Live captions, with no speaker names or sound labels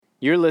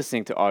You're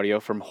listening to audio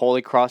from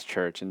Holy Cross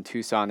Church in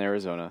Tucson,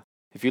 Arizona.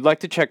 If you'd like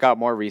to check out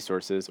more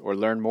resources or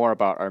learn more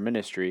about our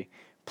ministry,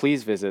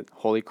 please visit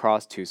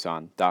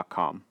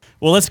holycrosstucson.com.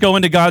 Well, let's go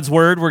into God's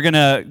Word. We're going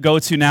to go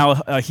to now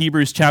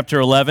Hebrews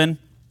chapter 11.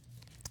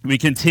 We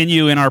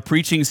continue in our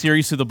preaching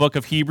series through the book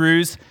of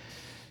Hebrews,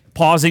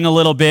 pausing a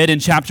little bit in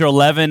chapter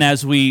 11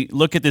 as we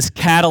look at this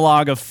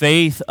catalog of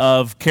faith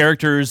of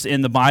characters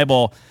in the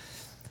Bible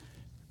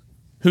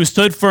who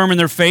stood firm in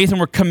their faith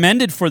and were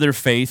commended for their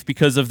faith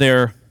because of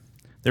their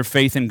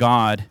faith in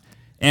God.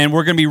 And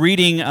we're going to be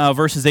reading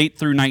verses 8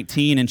 through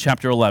 19 in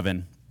chapter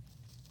 11.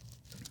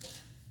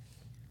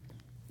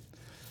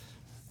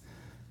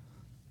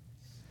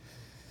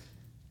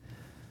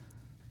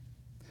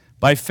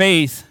 By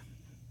faith,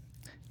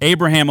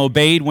 Abraham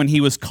obeyed when he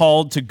was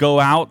called to go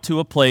out to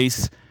a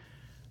place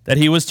that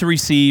he was to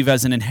receive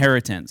as an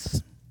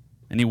inheritance.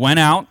 And he went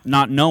out,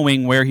 not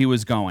knowing where he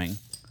was going.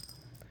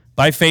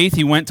 By faith,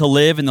 he went to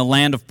live in the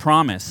land of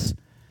promise,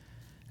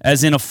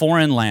 as in a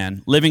foreign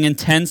land, living in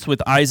tents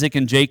with Isaac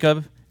and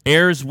Jacob,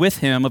 heirs with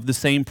him of the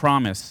same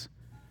promise.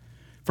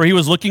 For he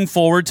was looking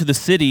forward to the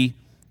city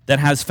that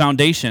has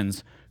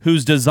foundations,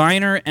 whose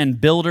designer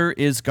and builder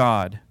is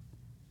God.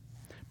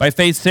 By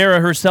faith,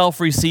 Sarah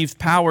herself received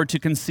power to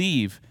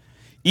conceive,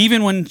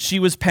 even when she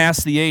was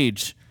past the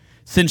age,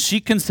 since she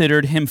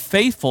considered him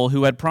faithful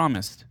who had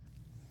promised.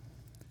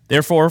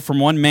 Therefore, from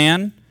one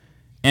man,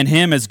 and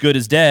him as good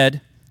as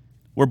dead,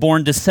 were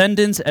born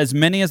descendants as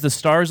many as the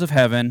stars of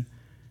heaven,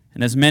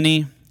 and as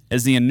many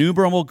as the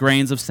innumerable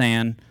grains of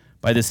sand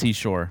by the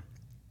seashore.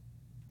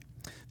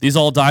 These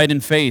all died in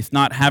faith,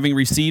 not having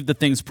received the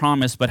things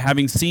promised, but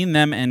having seen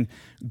them and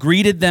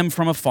greeted them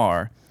from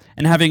afar,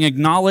 and having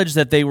acknowledged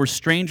that they were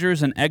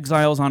strangers and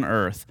exiles on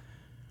earth.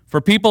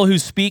 For people who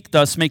speak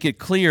thus make it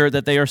clear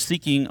that they are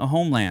seeking a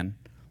homeland.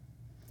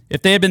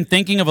 If they had been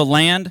thinking of a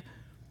land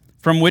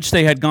from which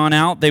they had gone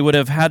out, they would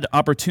have had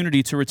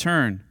opportunity to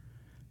return.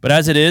 But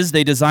as it is,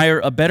 they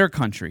desire a better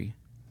country,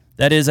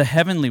 that is, a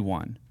heavenly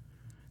one.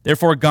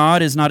 Therefore,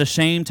 God is not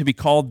ashamed to be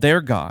called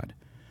their God,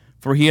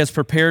 for he has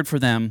prepared for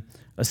them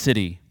a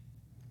city.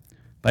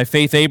 By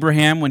faith,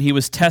 Abraham, when he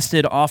was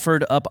tested,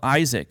 offered up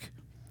Isaac.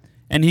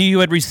 And he who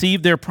had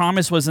received their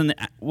promise was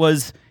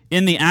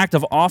in the act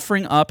of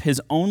offering up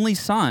his only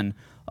son,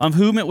 of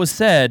whom it was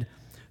said,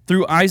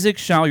 "Through Isaac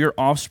shall your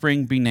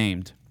offspring be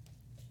named."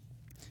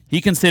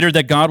 He considered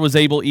that God was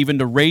able even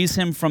to raise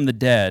him from the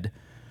dead,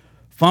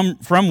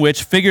 from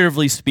which,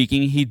 figuratively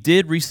speaking, he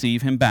did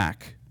receive him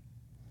back.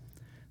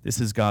 This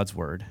is God's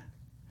word.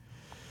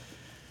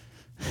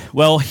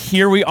 Well,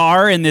 here we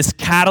are in this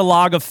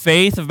catalog of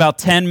faith of about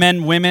 10 men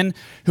and women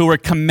who were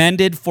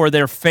commended for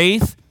their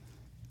faith.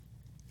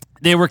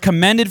 They were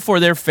commended for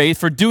their faith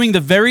for doing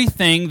the very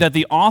thing that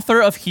the author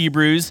of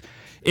Hebrews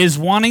is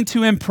wanting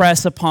to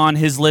impress upon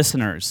his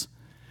listeners,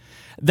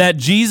 that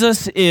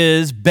Jesus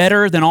is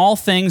better than all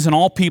things and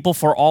all people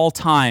for all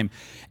time.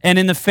 And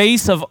in the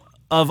face of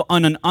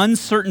an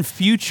uncertain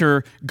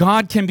future,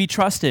 God can be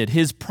trusted.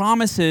 His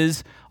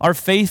promises are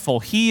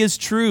faithful. He is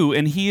true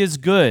and he is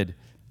good.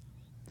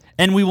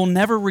 And we will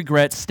never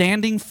regret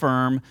standing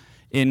firm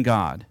in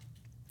God.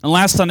 And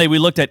last Sunday we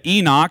looked at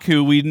Enoch,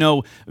 who we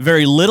know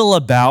very little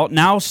about,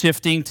 now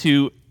shifting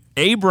to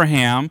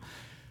Abraham,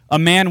 a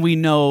man we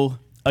know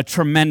a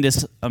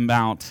tremendous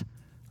amount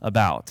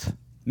about.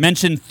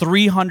 Mentioned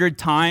 300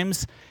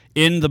 times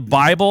in the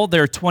Bible.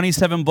 There are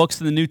 27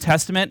 books in the New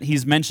Testament.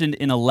 He's mentioned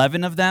in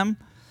 11 of them.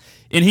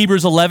 In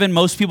Hebrews 11,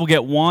 most people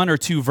get 1 or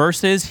 2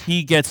 verses.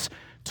 He gets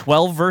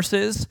 12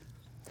 verses.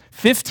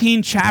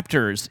 15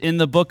 chapters in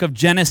the book of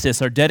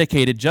Genesis are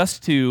dedicated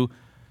just to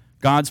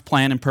God's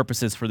plan and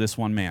purposes for this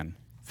one man.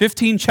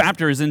 15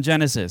 chapters in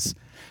Genesis.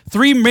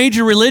 3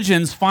 major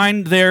religions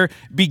find their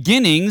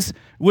beginnings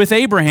with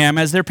Abraham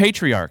as their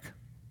patriarch: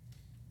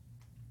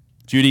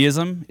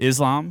 Judaism,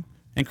 Islam,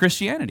 and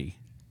Christianity.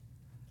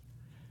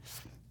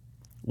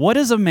 What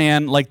does a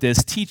man like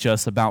this teach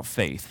us about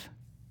faith?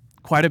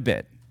 Quite a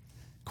bit.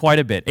 Quite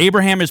a bit.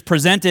 Abraham is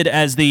presented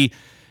as the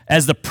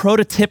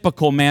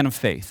prototypical man of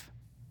faith.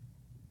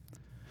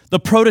 The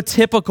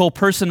prototypical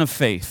person of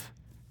faith.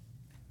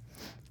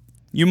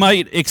 You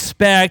might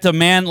expect a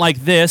man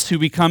like this, who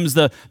becomes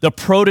the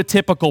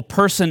prototypical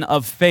person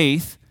of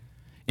faith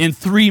in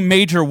 3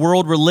 major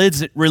world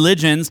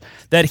religions,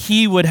 that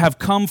he would have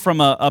come from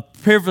a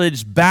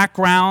privileged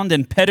background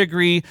and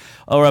pedigree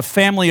or a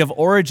family of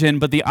origin,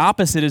 but the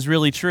opposite is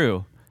really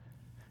true.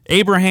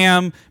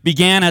 Abraham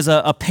began as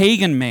a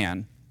pagan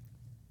man,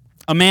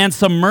 a man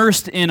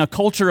submersed in a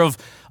culture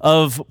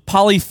of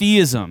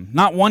polytheism,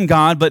 not one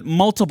God, but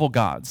multiple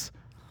gods.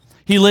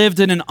 He lived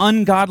in an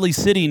ungodly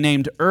city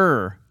named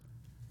Ur,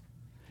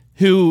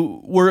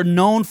 who were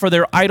known for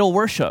their idol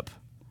worship.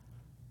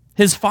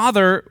 His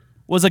father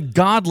was a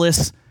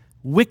godless,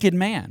 wicked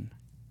man.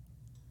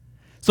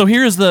 So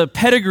here's the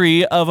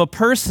pedigree of a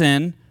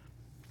person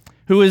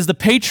who is the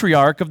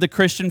patriarch of the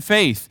Christian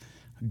faith.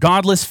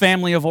 Godless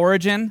family of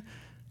origin,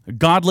 a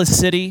godless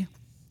city,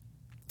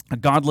 a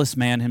godless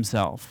man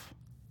himself.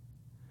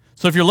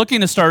 So if you're looking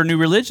to start a new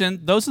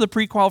religion, those are the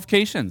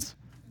pre-qualifications.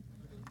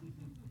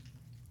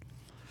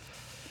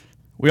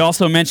 We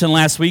also mentioned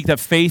last week that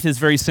faith is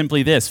very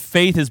simply this.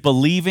 Faith is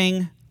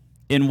believing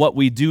in what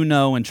we do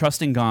know and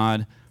trusting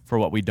God for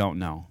what we don't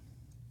know.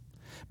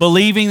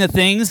 Believing the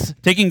things,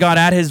 taking God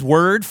at his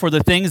word for the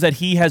things that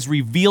he has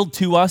revealed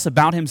to us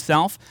about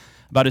himself,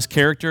 about his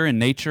character and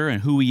nature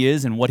and who he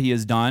is and what he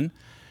has done.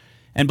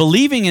 And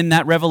believing in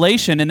that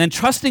revelation and then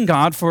trusting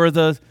God for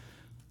the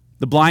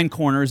blind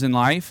corners in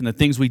life and the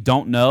things we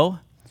don't know.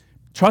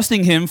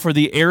 Trusting him for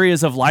the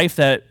areas of life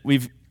that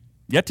we've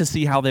yet to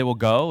see how they will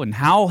go and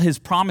how his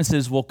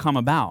promises will come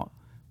about.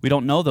 We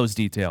don't know those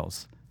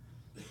details.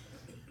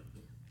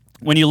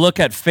 When you look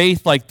at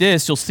faith like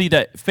this, you'll see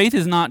that faith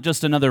is not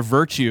just another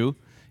virtue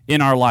in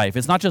our life.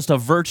 It's not just a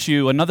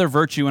virtue, another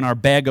virtue in our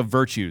bag of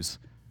virtues.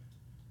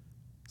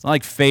 It's not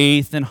like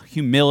faith and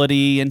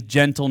humility and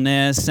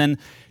gentleness and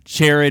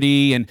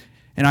charity and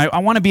I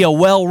want to be a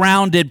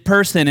well-rounded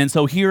person, and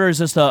so here is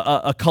just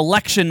a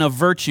collection of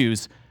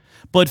virtues.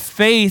 But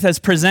faith, as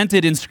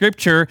presented in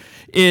Scripture,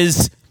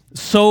 is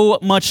so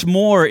much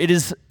more. It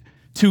is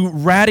to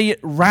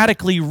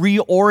radically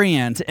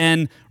reorient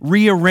and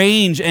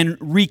rearrange and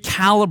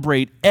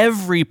recalibrate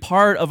every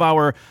part of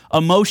our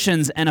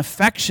emotions and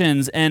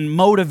affections and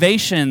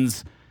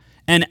motivations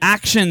and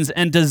actions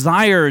and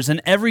desires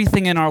and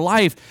everything in our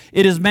life.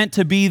 It is meant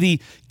to be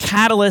the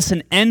catalyst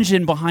and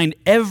engine behind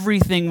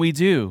everything we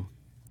do.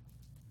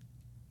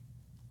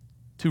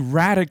 To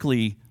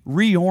radically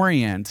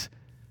reorient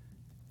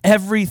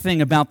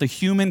everything about the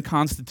human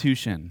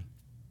constitution,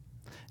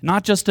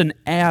 not just an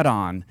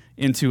add-on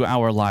into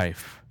our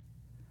life.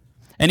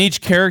 And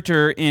each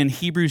character in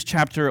Hebrews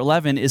chapter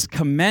 11 is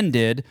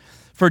commended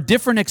for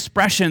different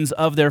expressions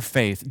of their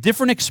faith,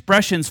 different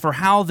expressions for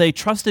how they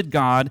trusted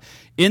God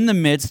in the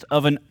midst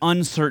of an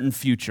uncertain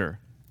future.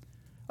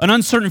 An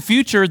uncertain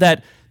future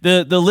that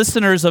the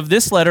listeners of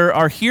this letter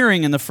are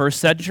hearing in the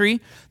first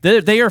century.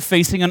 They are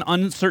facing an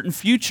uncertain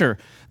future.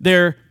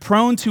 They're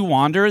prone to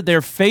wander.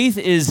 Their faith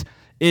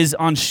is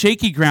on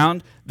shaky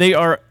ground. They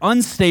are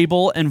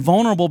unstable and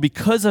vulnerable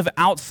because of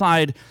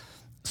outside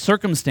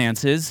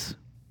circumstances.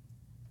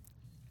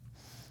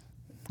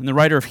 And the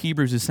writer of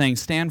Hebrews is saying,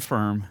 stand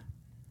firm.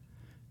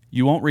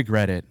 You won't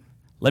regret it.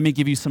 Let me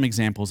give you some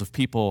examples of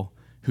people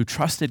who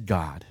trusted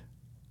God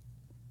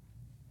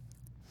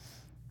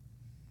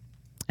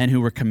and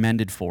who were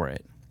commended for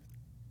it.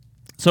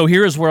 So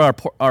here is where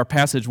our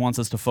passage wants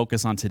us to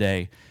focus on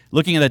today.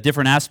 Looking at the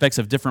different aspects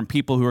of different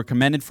people who are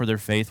commended for their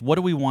faith, what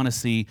do we want to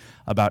see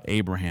about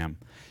Abraham?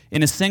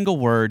 In a single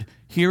word,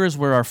 here is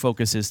where our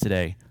focus is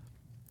today: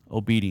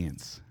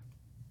 obedience.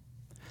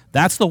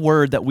 That's the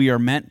word that we are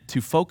meant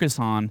to focus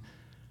on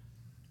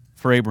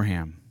for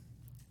Abraham.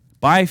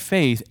 By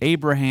faith,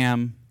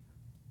 Abraham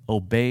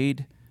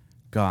obeyed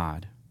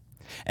God.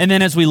 And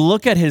then as we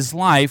look at his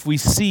life, we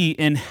see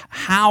in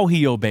how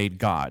he obeyed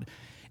God.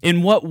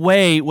 In what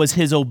way was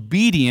his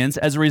obedience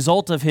as a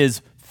result of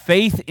his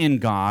faith in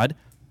God?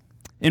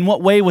 In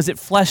what way was it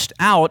fleshed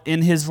out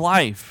in his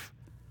life?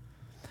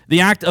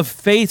 The act of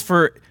faith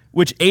for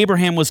which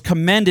Abraham was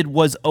commended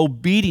was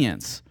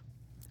obedience.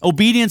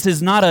 Obedience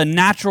is not a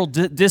natural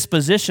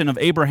disposition of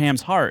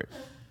Abraham's heart.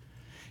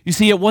 You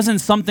see, it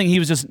wasn't something he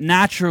was just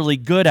naturally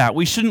good at.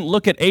 We shouldn't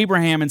look at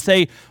Abraham and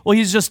say, well,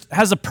 he just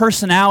has a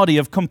personality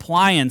of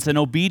compliance and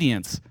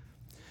obedience.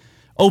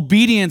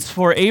 Obedience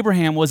for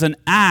Abraham was an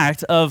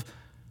act of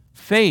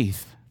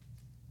faith,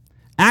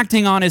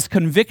 acting on his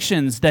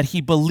convictions that he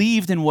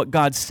believed in what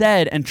God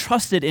said and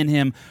trusted in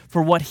him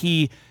for what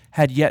he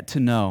had yet to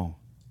know.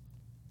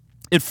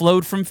 It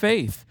flowed from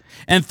faith.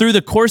 And through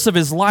the course of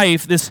his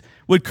life, this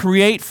would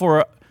create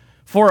for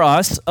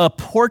us a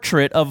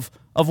portrait of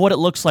what it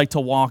looks like to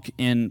walk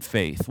in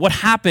faith. What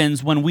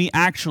happens when we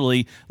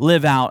actually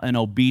live out an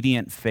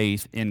obedient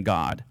faith in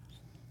God?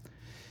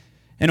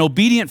 An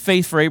obedient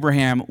faith for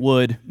Abraham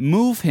would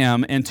move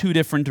him in two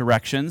different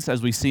directions,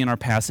 as we see in our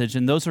passage,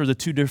 and those are the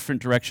two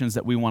different directions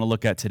that we want to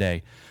look at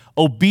today.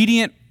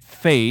 Obedient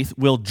faith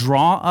will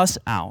draw us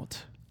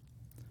out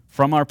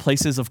from our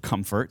places of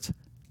comfort,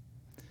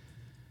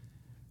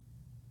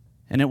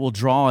 and it will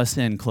draw us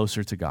in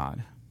closer to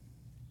God.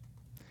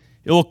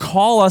 It will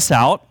call us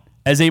out,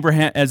 as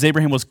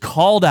Abraham was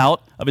called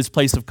out of his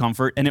place of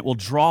comfort, and it will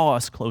draw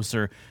us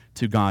closer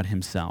to God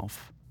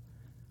himself.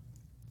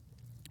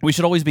 We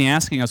should always be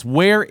asking us,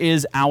 where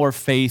is our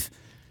faith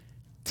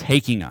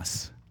taking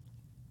us?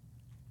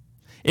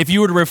 If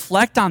you were to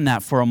reflect on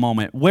that for a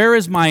moment, where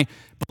is my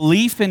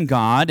belief in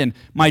God and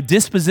my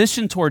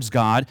disposition towards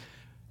God,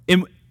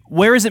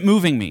 where is it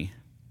moving me?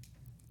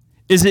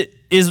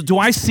 Do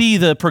I see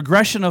the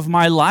progression of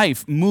my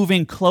life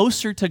moving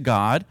closer to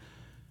God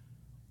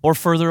or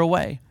further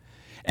away?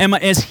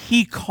 Is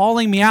he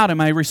calling me out? Am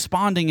I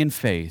responding in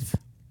faith?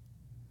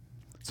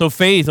 So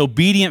faith,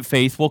 obedient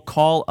faith, will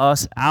call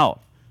us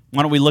out.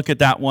 Why don't we look at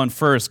that one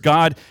first?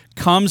 God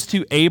comes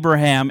to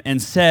Abraham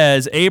and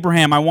says,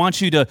 Abraham, I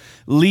want you to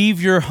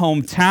leave your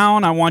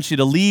hometown. I want you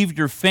to leave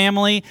your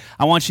family.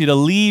 I want you to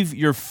leave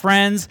your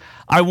friends.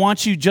 I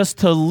want you just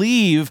to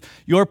leave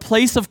your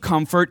place of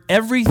comfort,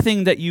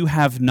 everything that you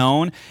have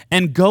known,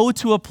 and go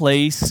to a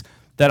place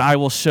that I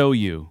will show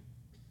you.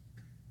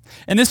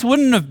 And this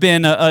wouldn't have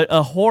been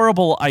a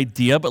horrible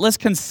idea, but let's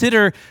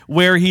consider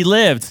where he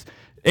lived.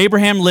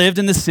 Abraham lived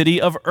in the city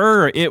of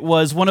Ur. It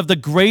was one of the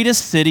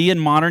greatest cities in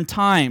modern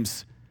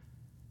times.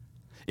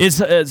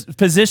 It's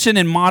positioned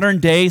in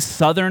modern-day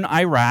southern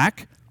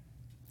Iraq,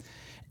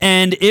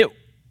 and it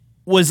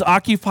was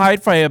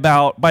occupied by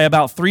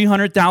about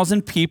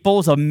 300,000 people. It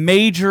was a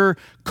major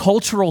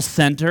cultural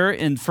center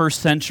in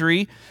first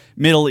century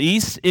Middle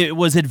East. It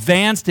was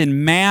advanced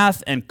in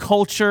math and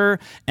culture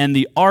and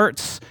the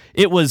arts.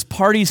 It was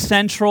party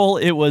central.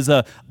 It was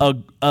a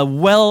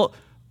well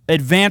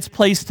advanced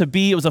place to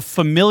be. It was a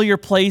familiar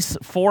place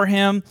for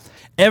him.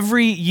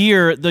 Every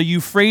year, the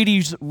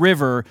Euphrates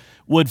River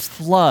would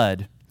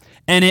flood,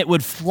 and it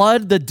would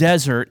flood the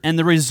desert, and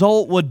the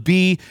result would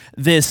be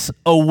this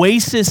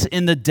oasis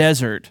in the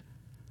desert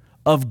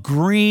of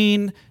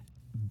green,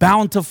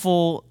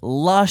 bountiful,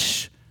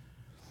 lush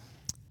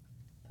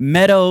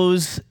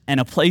meadows and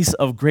a place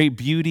of great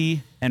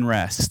beauty and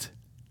rest.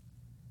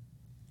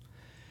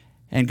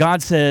 And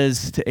God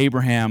says to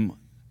Abraham,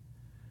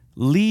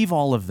 leave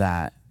all of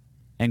that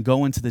and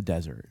go into the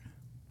desert.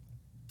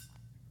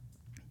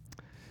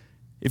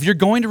 If you're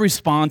going to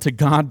respond to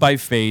God by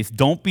faith,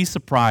 don't be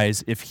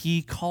surprised if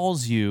he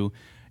calls you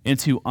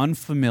into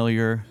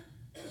unfamiliar,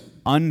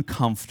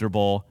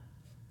 uncomfortable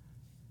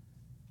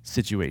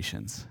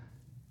situations.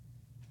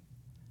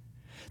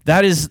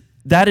 That is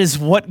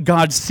what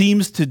God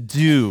seems to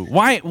do.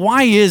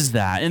 Why is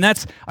that? And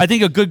that's, I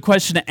think, a good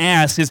question to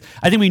ask is,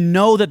 I think we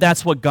know that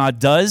that's what God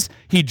does.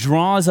 He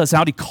draws us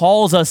out. He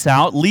calls us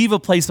out, leave a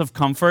place of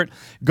comfort,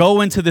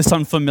 go into this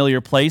unfamiliar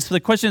place. So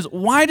the question is,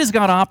 why does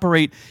God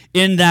operate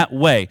in that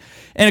way?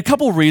 And a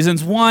couple of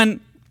reasons.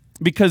 One,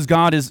 because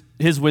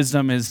his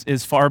wisdom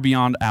is far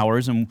beyond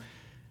ours, and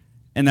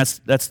that's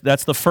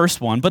the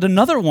first one. But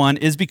another one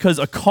is because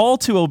a call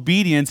to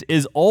obedience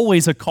is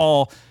always a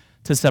call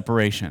to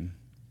separation.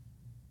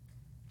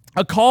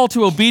 A call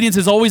to obedience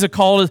is always a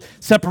call to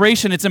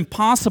separation. It's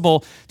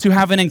impossible to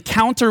have an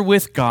encounter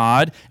with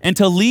God and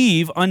to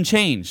leave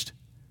unchanged.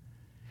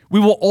 We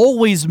will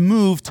always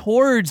move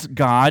towards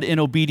God in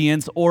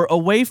obedience or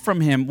away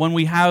from him when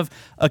we have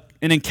an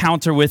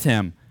encounter with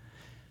him.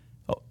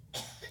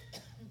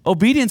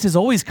 Obedience is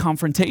always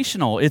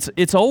confrontational.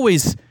 It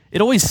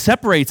always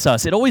separates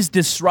us. It always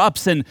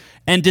disrupts and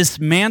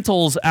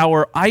dismantles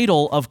our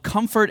idol of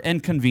comfort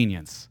and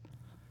convenience.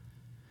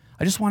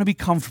 I just want to be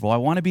comfortable. I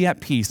want to be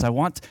at peace. I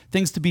want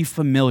things to be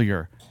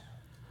familiar.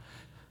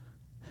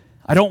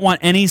 I don't want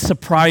any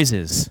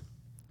surprises.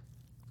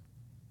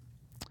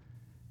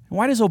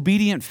 Why does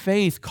obedient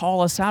faith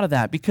call us out of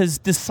that? Because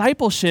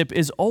discipleship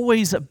is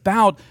always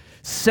about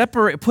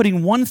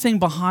putting one thing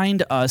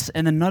behind us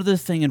and another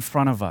thing in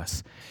front of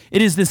us.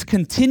 It is this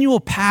continual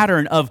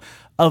pattern of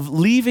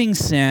leaving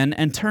sin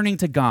and turning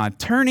to God,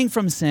 turning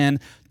from sin,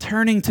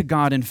 turning to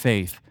God in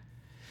faith.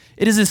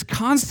 It is this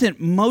constant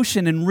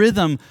motion and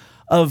rhythm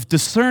of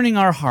discerning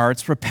our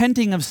hearts,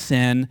 repenting of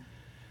sin,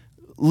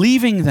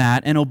 leaving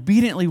that, and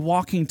obediently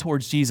walking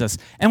towards Jesus.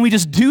 And we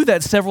just do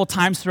that several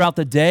times throughout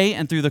the day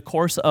and through the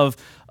course of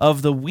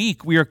the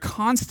week. We are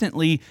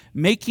constantly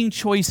making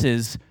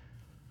choices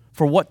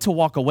for what to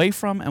walk away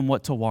from and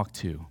what to walk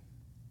to.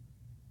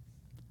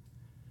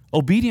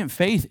 Obedient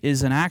faith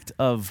is an act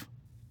of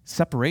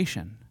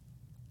separation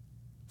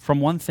from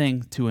one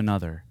thing to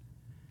another.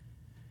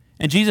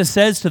 And Jesus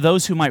says to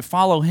those who might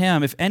follow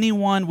him, if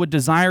anyone would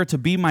desire to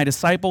be my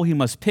disciple, he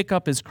must pick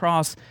up his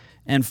cross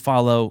and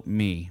follow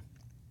me.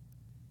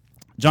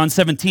 John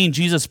 17,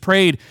 Jesus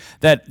prayed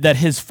that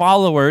his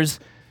followers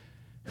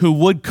who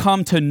would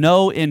come to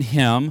know in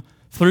him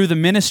through the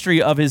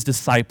ministry of his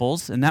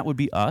disciples, and that would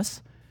be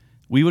us,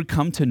 we would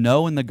come to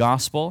know in the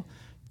gospel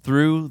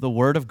through the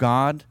word of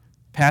God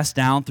passed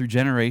down through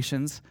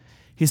generations.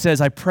 He says,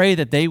 I pray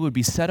that they would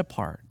be set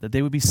apart, that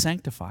they would be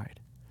sanctified,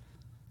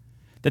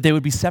 that they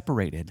would be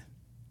separated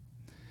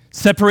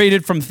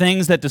from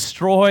things that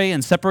destroy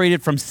and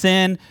separated from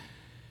sin,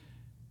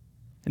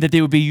 and that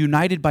they would be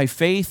united by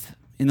faith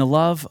in the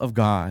love of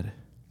God.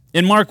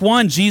 In Mark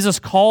 1, Jesus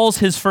calls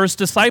his first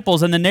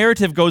disciples, and the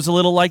narrative goes a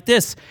little like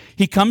this.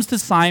 He comes to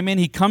Simon,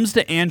 he comes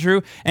to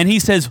Andrew, and he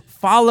says,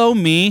 follow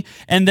me.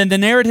 And then the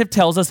narrative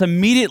tells us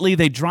immediately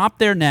they dropped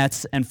their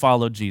nets and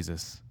followed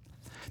Jesus.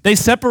 They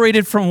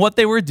separated from what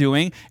they were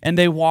doing, and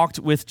they walked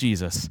with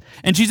Jesus.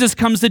 And Jesus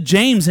comes to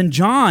James and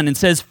John and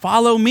says,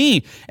 follow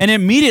me. And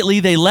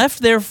immediately they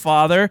left their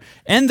father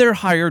and their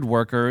hired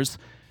workers,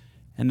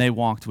 and they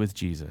walked with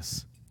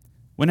Jesus.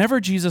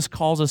 Whenever Jesus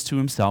calls us to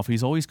himself,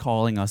 he's always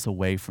calling us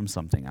away from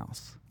something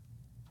else.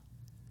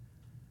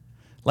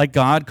 Like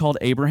God called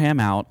Abraham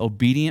out,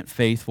 obedient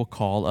faith will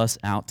call us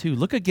out too.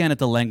 Look again at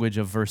the language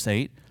of verse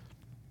 8.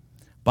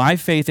 By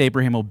faith,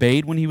 Abraham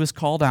obeyed when he was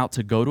called out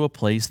to go to a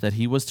place that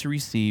he was to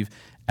receive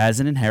as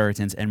an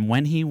inheritance, and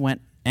when he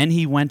went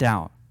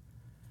out.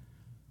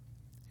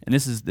 And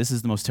this is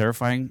the most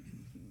terrifying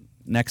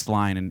next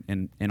line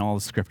in all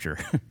of Scripture.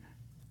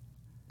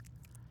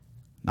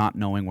 Not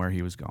knowing where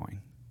he was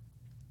going.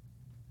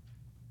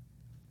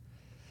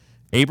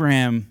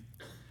 Abraham,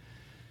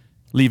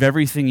 leave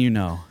everything you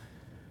know.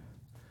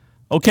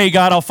 Okay,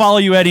 God, I'll follow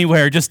you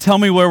anywhere. Just tell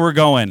me where we're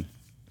going.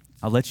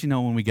 I'll let you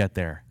know when we get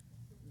there.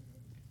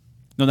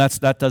 No,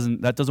 that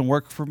doesn't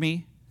work for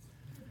me.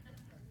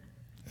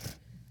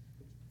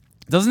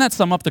 Doesn't that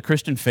sum up the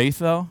Christian faith,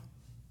 though?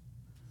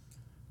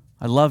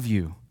 I love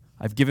you.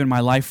 I've given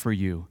my life for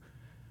you.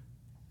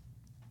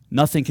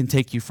 Nothing can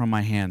take you from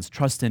my hands.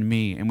 Trust in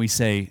me. And we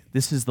say,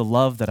 this is the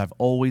love that I've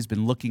always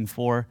been looking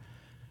for.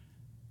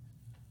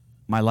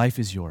 My life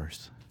is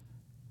yours.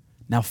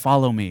 Now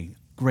follow me.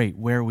 Great.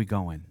 Where are we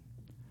going?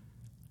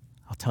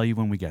 I'll tell you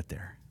when we get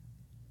there.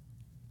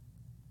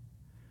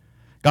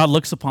 God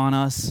looks upon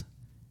us.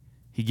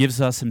 He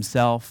gives us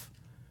himself.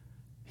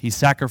 He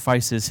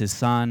sacrifices his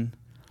son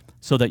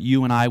so that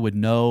you and I would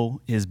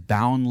know his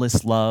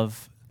boundless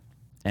love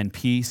and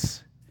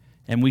peace.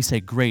 And we say,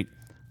 great,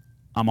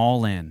 I'm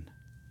all in.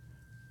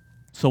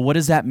 So what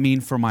does that mean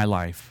for my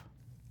life?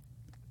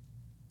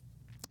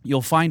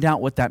 You'll find out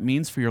what that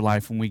means for your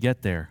life when we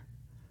get there.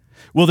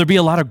 Will there be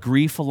a lot of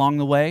grief along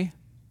the way?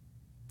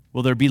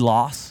 Will there be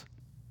loss?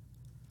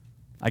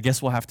 I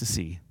guess we'll have to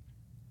see.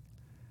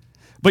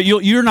 But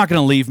you're not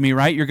going to leave me,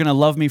 right? You're going to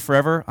love me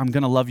forever. I'm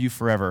going to love you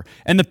forever.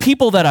 And the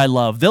people that I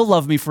love, they'll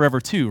love me forever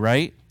too,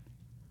 right?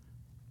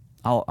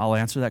 I'll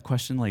answer that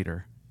question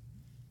later.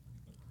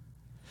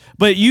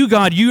 But you,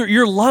 God,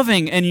 you're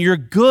loving and you're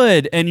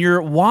good and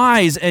you're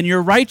wise and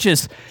you're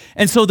righteous.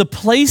 And so the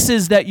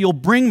places that you'll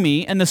bring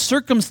me and the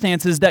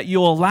circumstances that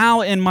you'll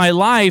allow in my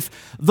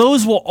life,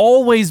 those will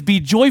always be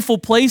joyful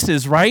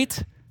places,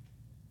 right?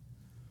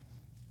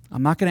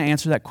 I'm not going to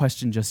answer that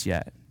question just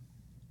yet.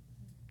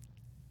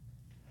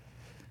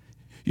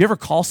 You ever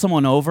call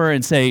someone over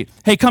and say,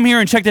 hey, come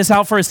here and check this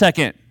out for a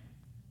second?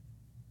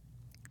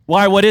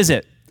 Why? What is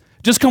it?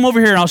 Just come over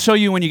here and I'll show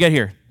you when you get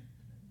here.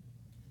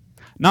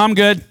 No, I'm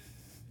good.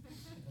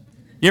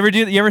 You ever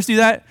do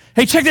that?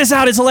 Hey, check this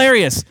out. It's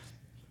hilarious.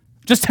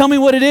 Just tell me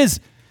what it is.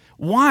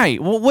 Why?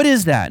 Well, what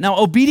is that? Now,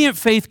 obedient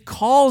faith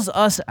calls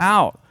us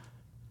out.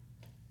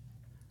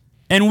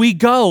 And we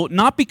go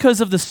not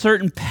because of the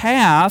certain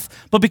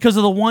path, but because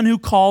of the one who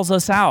calls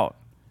us out.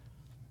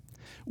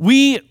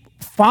 We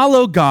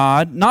follow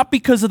God not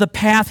because of the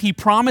path he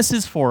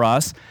promises for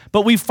us,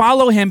 but we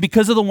follow him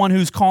because of the one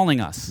who's calling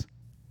us.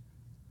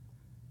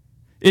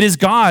 It is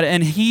God,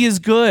 and he is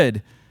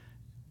good,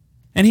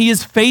 and he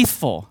is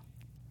faithful.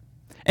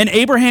 And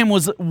Abraham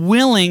was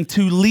willing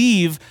to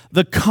leave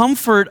the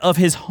comfort of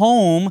his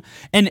home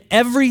and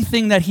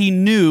everything that he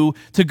knew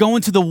to go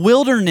into the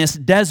wilderness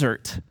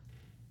desert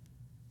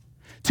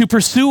to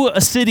pursue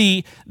a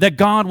city that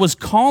God was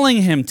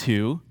calling him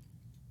to.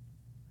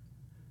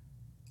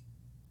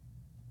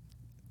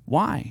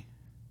 Why?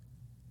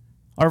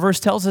 Our verse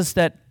tells us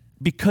that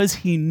because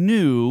he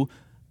knew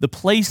the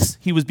place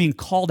he was being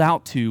called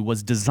out to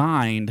was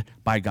designed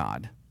by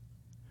God.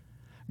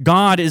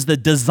 God is the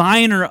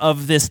designer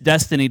of this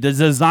destiny, the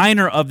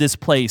designer of this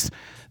place.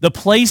 The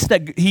place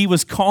that he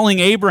was calling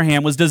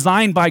Abraham was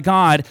designed by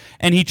God,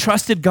 and he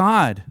trusted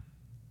God.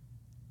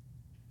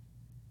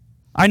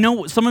 I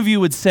know some of you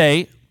would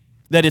say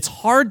that it's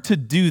hard to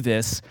do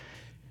this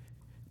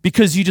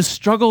because you just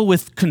struggle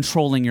with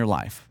controlling your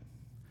life.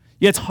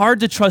 Yeah, it's hard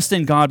to trust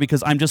in God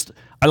because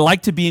I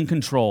like to be in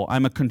control.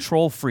 I'm a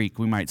control freak,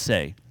 we might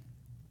say.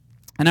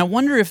 And I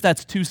wonder if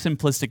that's too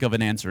simplistic of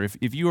an answer,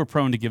 if you were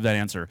prone to give that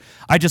answer.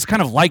 I just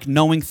kind of like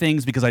knowing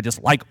things because I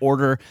just like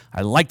order.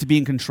 I like to be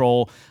in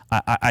control.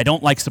 I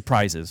don't like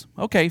surprises.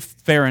 Okay,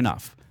 fair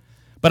enough.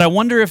 But I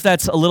wonder if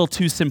that's a little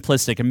too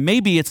simplistic, and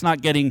maybe it's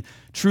not getting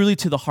truly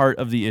to the heart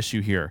of the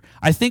issue here.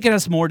 I think it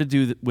has more to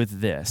do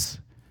with this.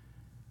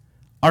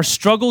 Our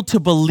struggle to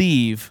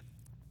believe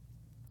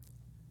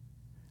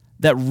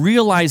that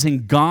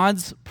realizing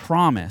God's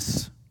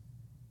promise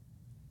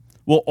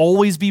will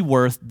always be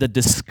worth the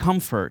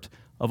discomfort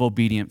of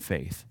obedient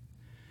faith.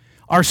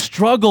 Our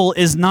struggle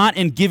is not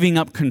in giving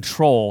up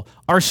control.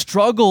 Our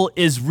struggle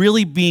is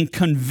really being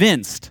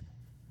convinced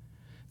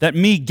that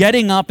me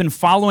getting up and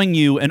following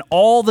you and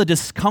all the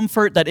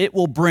discomfort that it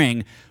will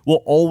bring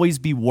will always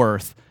be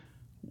worth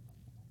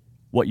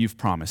what you've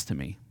promised to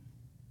me.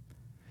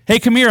 Hey,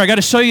 come here, I got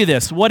to show you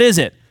this. What is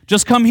it?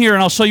 Just come here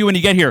and I'll show you when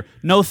you get here.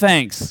 No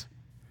thanks.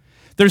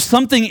 There's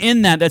something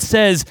in that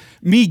says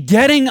me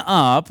getting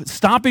up,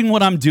 stopping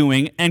what I'm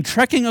doing, and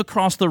trekking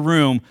across the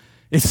room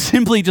is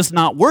simply just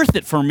not worth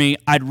it for me.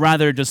 I'd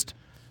rather just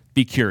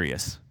be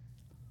curious.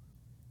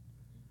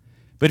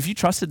 But if you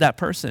trusted that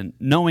person,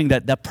 knowing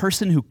that that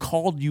person who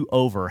called you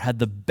over had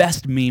the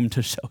best meme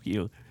to show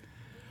you,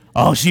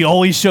 oh, she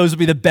always shows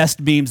me the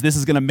best memes, this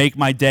is going to make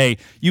my day.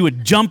 You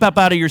would jump up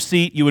out of your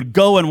seat, you would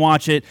go and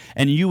watch it,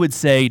 and you would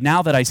say,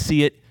 now that I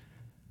see it,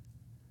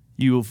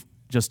 you've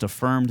just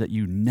affirmed that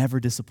you never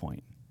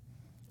disappoint.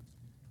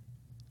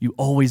 You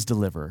always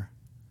deliver.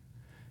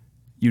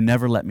 You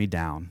never let me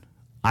down.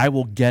 I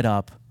will get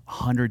up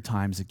 100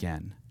 times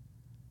again.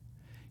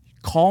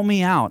 Call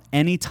me out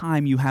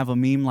anytime you have a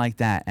meme like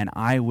that, and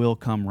I will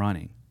come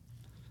running.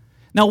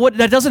 Now,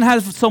 that doesn't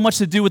have so much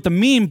to do with the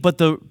meme, but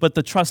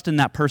the trust in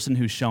that person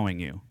who's showing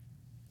you.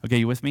 Okay,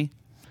 you with me?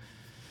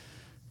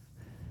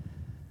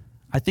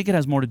 I think it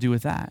has more to do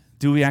with that.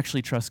 Do we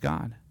actually trust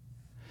God?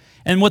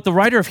 And what the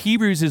writer of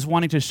Hebrews is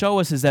wanting to show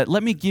us is that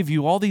let me give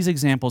you all these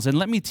examples and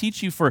let me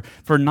teach you for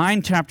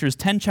 9 chapters,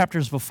 10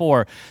 chapters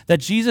before,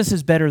 that Jesus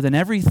is better than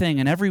everything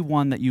and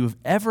everyone that you have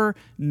ever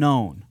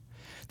known.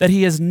 That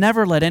he has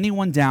never let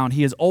anyone down.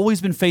 He has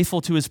always been faithful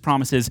to his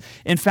promises.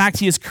 In fact,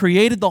 he has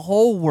created the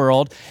whole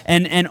world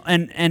and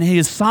he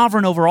is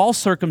sovereign over all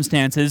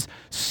circumstances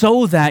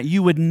so that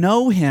you would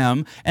know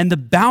him and the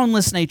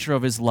boundless nature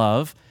of his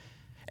love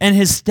and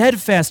his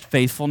steadfast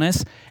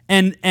faithfulness,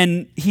 and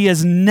he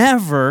has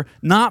never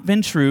not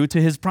been true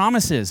to his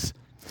promises.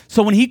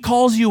 So when he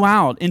calls you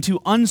out into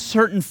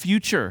uncertain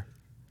future,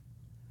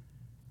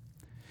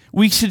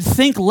 we should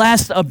think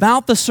less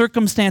about the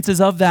circumstances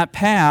of that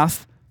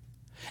path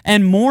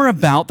and more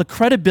about the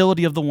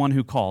credibility of the one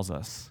who calls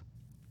us.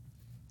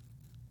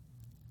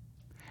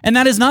 And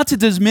that is not to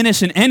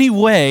diminish in any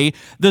way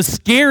the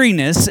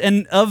scariness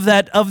of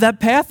that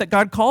path that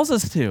God calls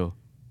us to.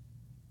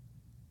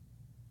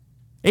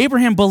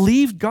 Abraham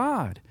believed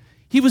God.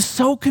 He was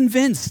so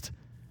convinced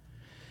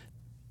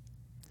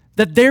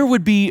that there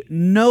would be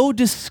no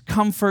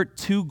discomfort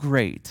too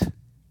great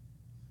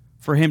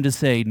for him to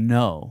say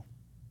no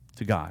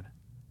to God.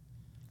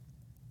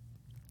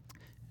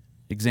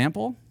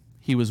 Example,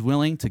 he was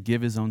willing to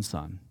give his own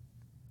son.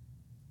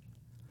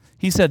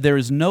 He said, "There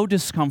is no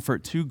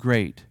discomfort too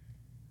great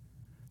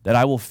that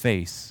I will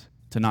face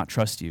to not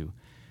trust you."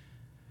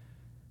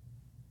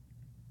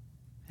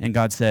 And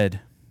God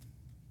said,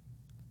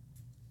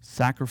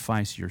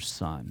 "Sacrifice your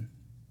son."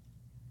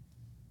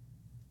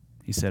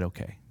 He said,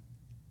 "Okay."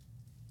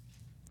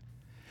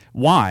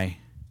 Why?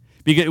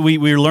 Because we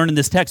learn in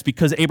this text,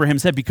 because Abraham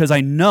said, "Because I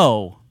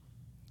know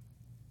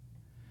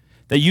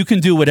that you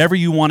can do whatever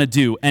you want to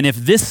do. And if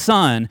this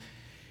son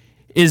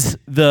is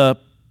the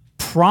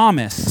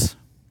promise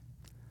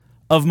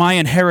of my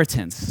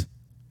inheritance,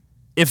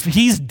 if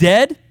he's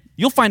dead,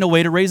 you'll find a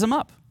way to raise him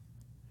up.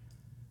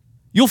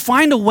 You'll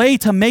find a way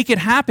to make it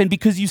happen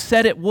because you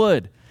said it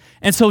would.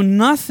 And so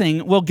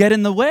nothing will get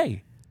in the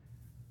way."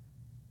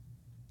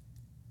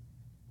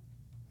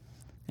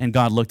 And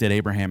God looked at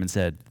Abraham and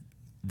said,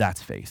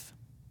 "That's faith.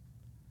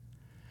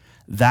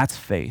 That's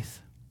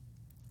faith.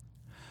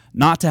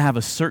 Not to have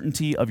a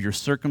certainty of your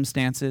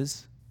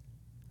circumstances,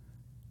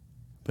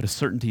 but a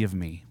certainty of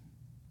me.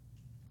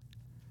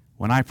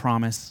 When I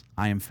promise,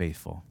 I am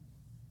faithful."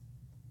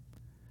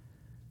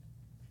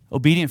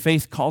 Obedient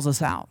faith calls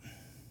us out.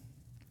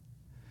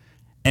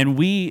 And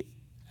we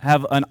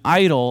have an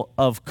idol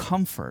of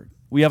comfort.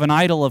 We have an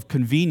idol of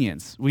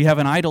convenience. We have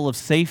an idol of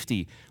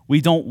safety. We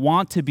don't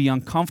want to be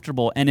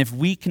uncomfortable. And if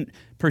we can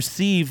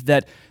perceive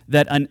that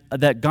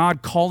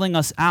God calling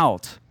us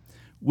out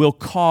will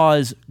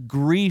cause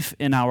grief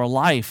in our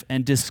life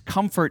and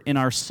discomfort in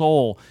our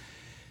soul,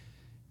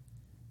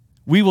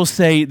 we will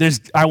say,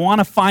 I want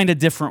to find a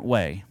different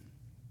way.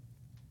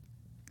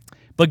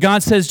 But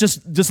God says,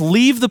 just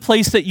leave the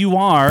place that you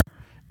are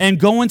and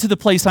go into the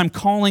place I'm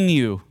calling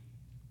you.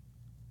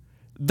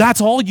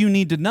 That's all you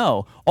need to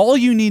know. All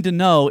you need to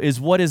know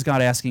is, what is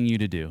God asking you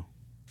to do?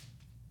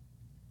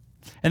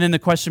 And then the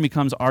question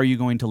becomes, are you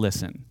going to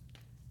listen?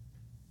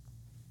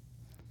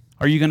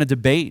 Are you going to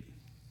debate?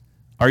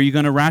 Are you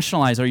going to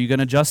rationalize? Are you going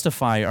to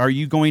justify? Are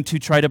you going to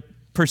try to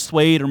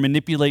persuade or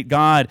manipulate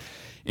God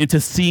into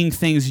seeing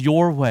things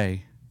your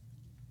way?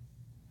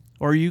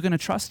 Or are you going to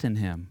trust in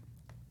him?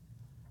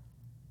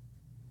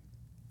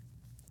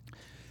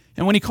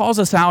 And when he calls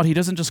us out, he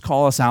doesn't just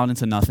call us out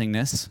into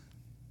nothingness.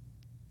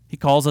 He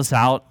calls us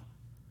out,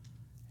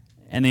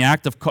 and the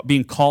act of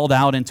being called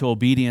out into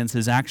obedience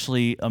is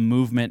actually a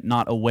movement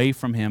not away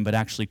from him, but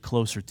actually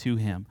closer to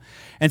him.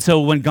 And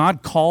so when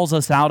God calls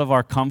us out of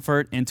our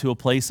comfort into a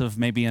place of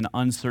maybe an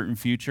uncertain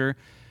future,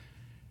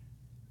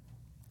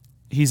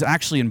 he's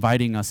actually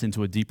inviting us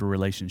into a deeper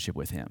relationship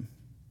with him.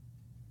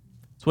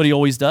 That's what he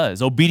always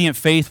does. Obedient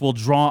faith will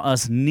draw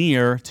us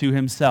near to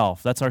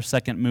himself. That's our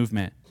second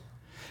movement.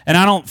 And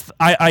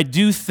I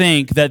do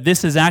think that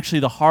this is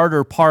actually the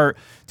harder part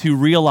to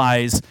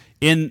realize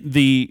in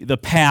the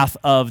path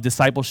of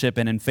discipleship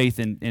and in faith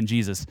in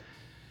Jesus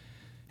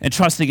and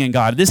trusting in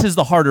God. This is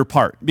the harder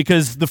part,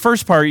 because the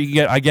first part,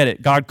 I get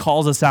it. God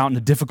calls us out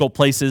into difficult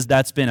places.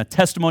 That's been a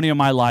testimony of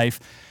my life.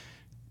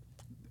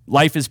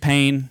 Life is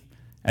pain.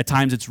 At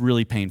times it's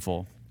really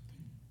painful.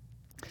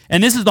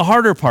 And this is the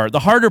harder part. The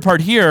harder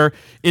part here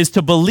is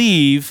to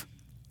believe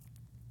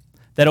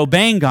that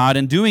obeying God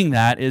and doing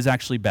that is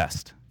actually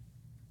best.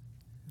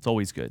 It's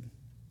always good.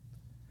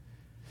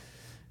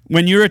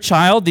 When you're a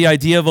child, the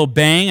idea of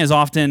obeying is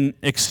often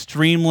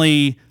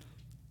extremely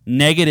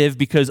negative,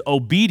 because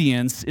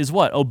obedience is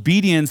what?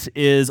 Obedience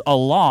is a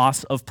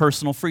loss of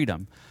personal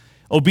freedom.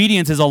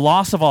 Obedience is a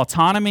loss of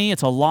autonomy.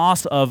 It's a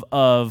loss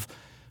of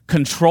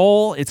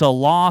control. It's a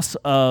loss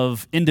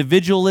of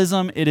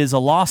individualism. It is a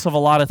loss of a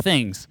lot of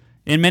things.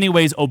 In many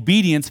ways,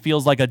 obedience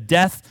feels like a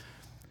death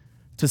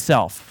to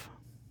self.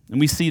 And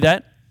we see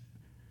that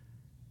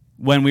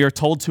when we are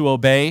told to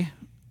obey.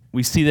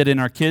 We see that in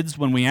our kids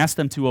when we ask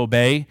them to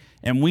obey,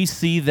 and we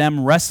see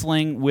them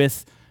wrestling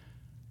with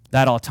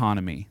that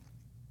autonomy.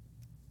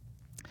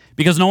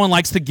 because no one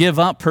likes to give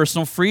up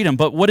personal freedom.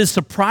 But what is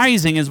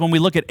surprising is when we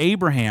look at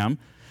Abraham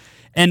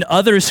and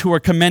others who are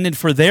commended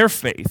for their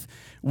faith,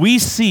 we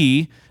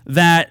see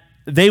that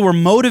they were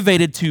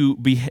motivated to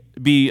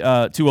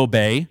to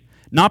obey,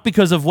 not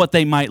because of what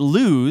they might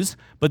lose,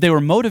 but they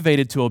were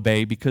motivated to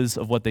obey because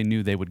of what they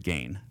knew they would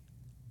gain.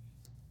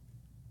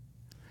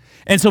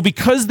 And so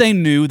because they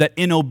knew that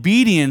in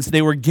obedience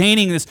they were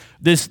gaining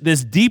this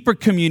deeper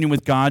communion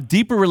with God,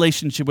 deeper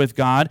relationship with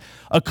God,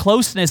 a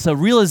closeness, a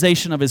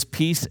realization of his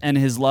peace and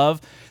his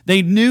love,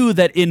 they knew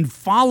that in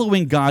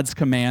following God's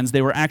commands,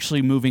 they were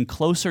actually moving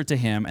closer to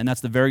him, and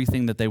that's the very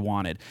thing that they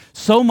wanted.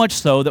 So much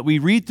so that we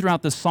read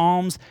throughout the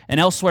Psalms and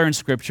elsewhere in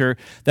Scripture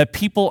that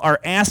people are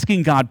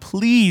asking God,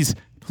 please,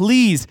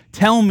 please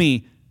tell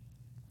me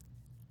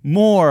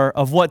more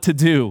of what to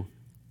do.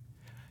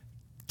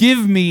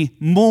 Give me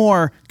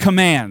more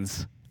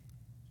commands.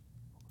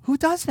 Who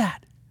does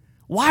that?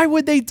 Why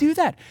would they do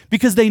that?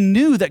 Because they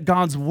knew that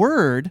God's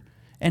word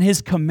and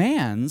his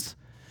commands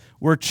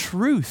were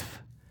truth.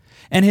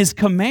 And his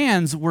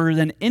commands were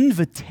an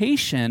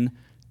invitation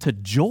to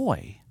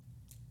joy.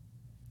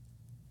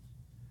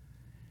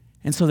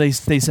 And so they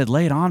said,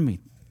 lay it on me.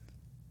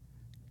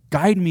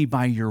 Guide me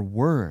by your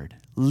word.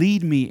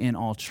 Lead me in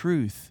all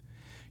truth.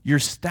 Your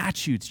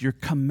statutes, your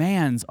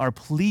commands are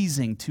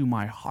pleasing to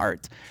my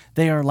heart.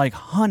 They are like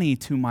honey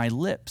to my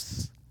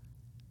lips.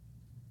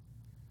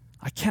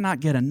 I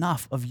cannot get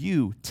enough of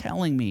you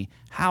telling me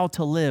how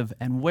to live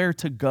and where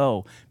to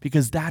go,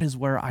 because that is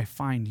where I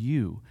find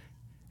you,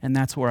 and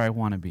that's where I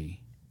want to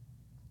be.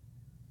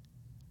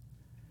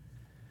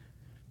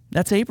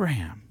 That's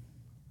Abraham.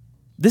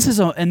 This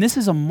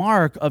is a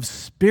mark of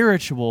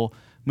spiritual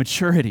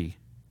maturity.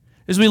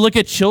 As we look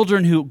at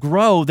children who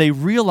grow, they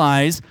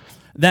realize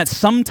that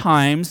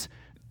sometimes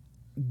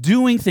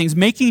doing things,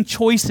 making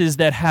choices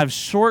that have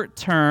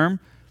short-term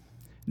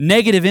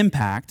negative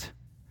impact,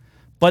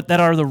 but that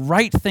are the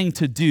right thing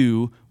to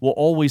do, will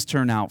always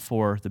turn out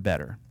for the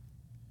better.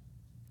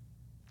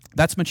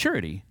 That's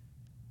maturity.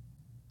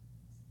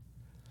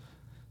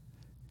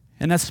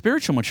 And that's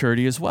spiritual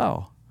maturity as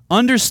well.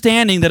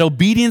 Understanding that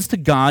obedience to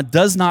God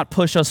does not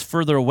push us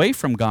further away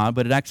from God,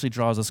 but it actually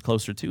draws us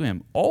closer to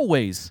him,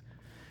 always.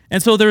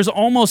 And so there's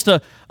almost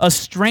a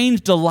strange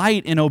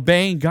delight in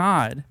obeying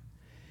God,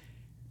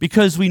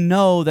 because we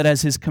know that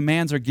as his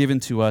commands are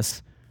given to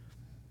us,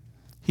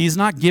 he's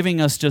not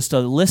giving us just a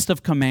list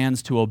of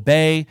commands to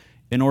obey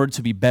in order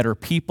to be better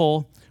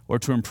people or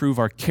to improve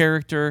our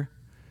character.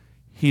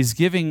 He's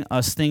giving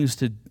us things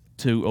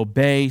to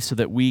obey so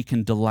that we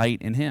can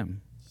delight in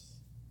him.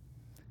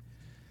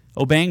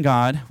 Obeying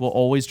God will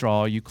always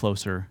draw you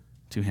closer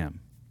to him.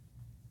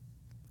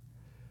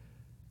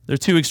 There are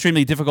two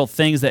extremely difficult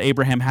things that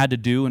Abraham had to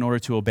do in order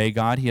to obey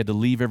God. He had to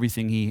leave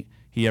everything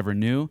he ever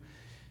knew,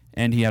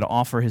 and he had to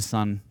offer his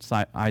son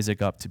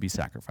Isaac up to be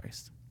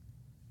sacrificed.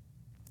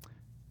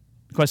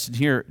 The question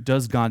here,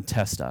 does God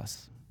test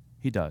us?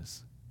 He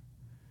does.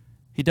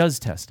 He does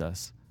test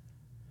us.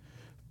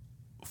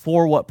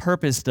 For what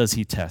purpose does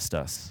he test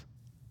us?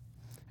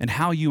 And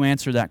how you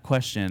answer that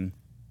question,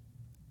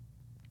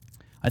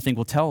 I think,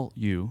 will tell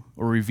you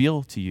or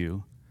reveal to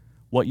you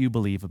what you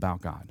believe about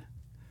God.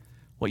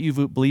 What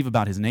you believe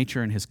about his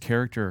nature and his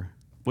character,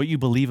 what you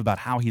believe about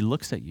how he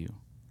looks at you.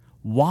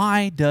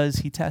 Why does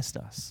he test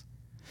us?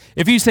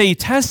 If you say he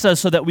tests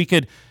us so that we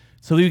can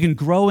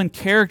grow in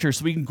character,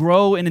 so we can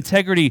grow in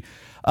integrity,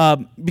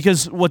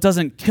 because what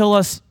doesn't kill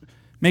us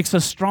makes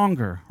us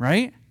stronger,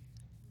 right?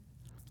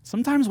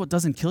 Sometimes what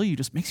doesn't kill you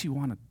just makes you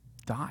want to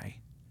die.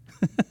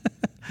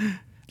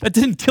 That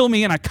didn't kill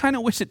me, and I kind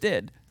of wish it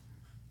did.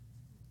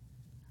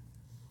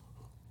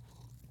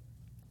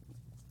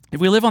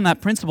 If we live on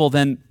that principle,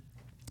 then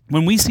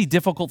when we see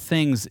difficult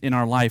things in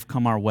our life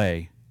come our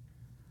way,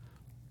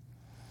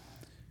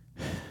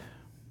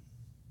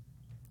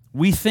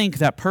 we think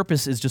that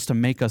purpose is just to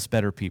make us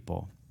better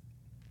people,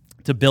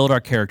 to build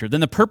our character. Then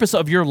the purpose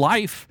of your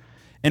life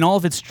and all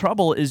of its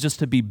trouble is just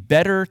to be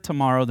better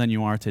tomorrow than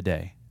you are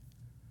today.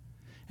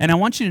 And I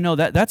want you to know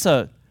that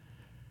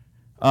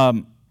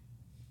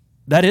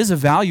that is a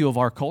value of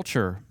our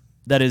culture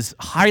that is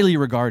highly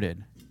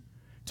regarded,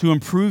 to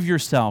improve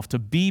yourself, to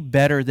be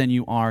better than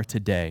you are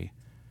today.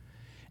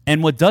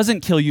 And what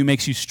doesn't kill you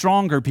makes you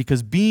stronger,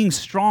 because being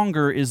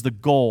stronger is the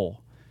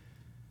goal.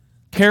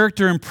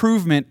 Character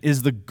improvement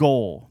is the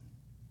goal.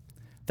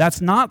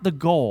 That's not the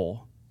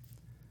goal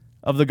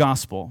of the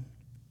gospel.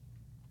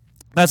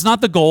 That's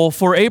not the goal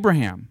for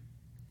Abraham.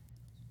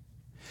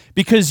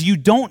 Because you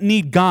don't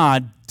need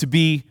God to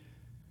be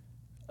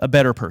a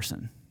better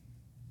person.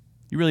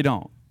 You really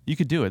don't. You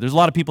could do it. There's a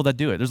lot of people that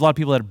do it. There's a lot of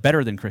people that are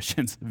better than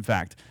Christians, in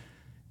fact,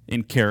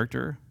 in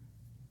character,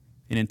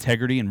 in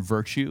integrity, in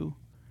virtue,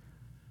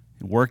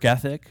 in work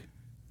ethic,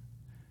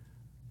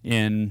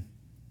 in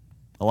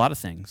a lot of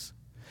things.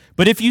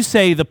 But if you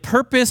say the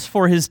purpose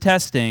for his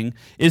testing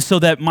is so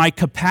that my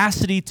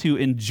capacity to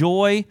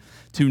enjoy,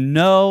 to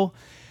know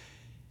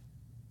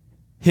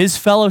his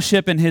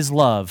fellowship and his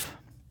love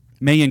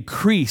may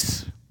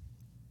increase,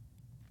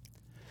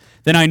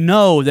 then I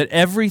know that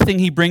everything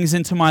he brings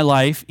into my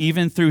life,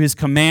 even through his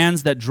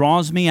commands that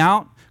draws me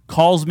out,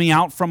 calls me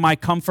out from my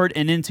comfort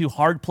and into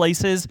hard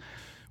places,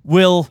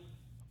 will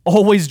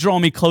always draw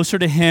me closer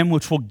to him,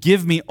 which will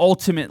give me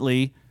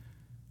ultimately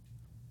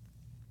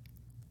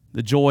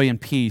the joy and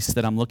peace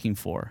that I'm looking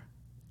for.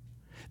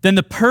 Then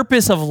the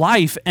purpose of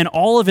life and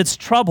all of its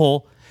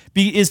trouble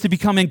is to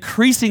become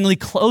increasingly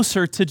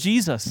closer to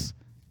Jesus.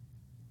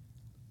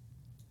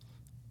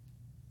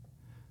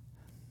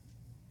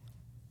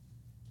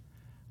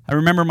 I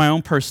remember my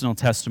own personal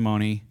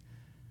testimony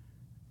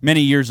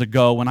many years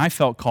ago when I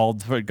felt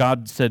called.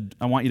 God said,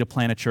 I want you to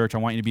plant a church. I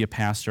want you to be a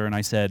pastor. And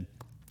I said,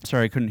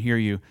 sorry, I couldn't hear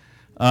you.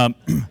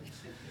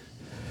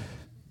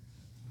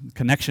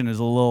 Connection is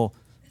a little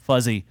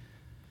fuzzy.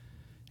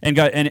 And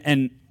God,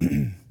 and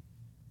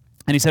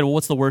he said, well,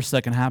 what's the worst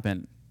that can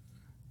happen?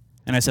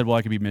 And I said, well,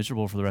 I could be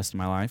miserable for the rest of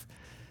my life.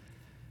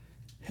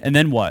 And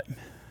then what?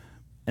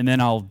 And then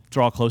I'll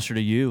draw closer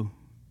to you.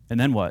 And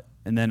then what?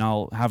 And then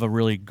I'll have a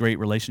really great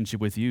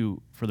relationship with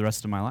you for the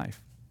rest of my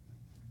life.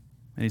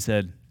 And he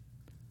said,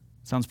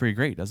 sounds pretty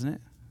great, doesn't it?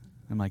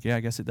 I'm like, yeah, I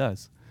guess it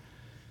does.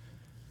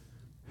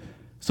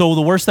 So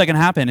the worst that can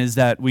happen is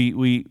that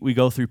we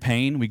go through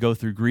pain, we go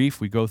through grief,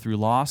 we go through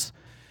loss,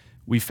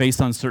 we face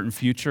uncertain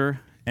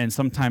future, and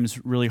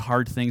sometimes really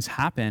hard things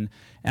happen.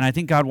 And I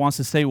think God wants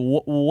to say,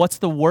 what's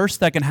the worst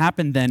that can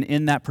happen then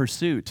in that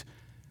pursuit?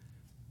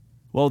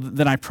 Well,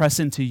 then I press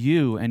into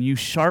you, and you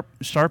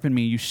sharpen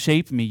me, you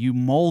shape me, you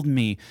mold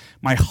me.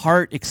 My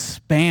heart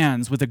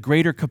expands with a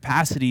greater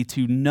capacity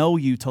to know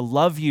you, to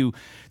love you,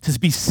 to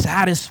be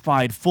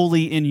satisfied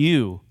fully in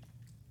you.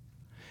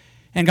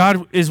 And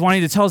God is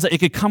wanting to tell us that it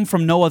could come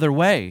from no other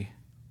way.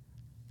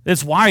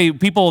 That's why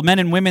people, men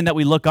and women that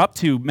we look up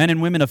to, men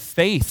and women of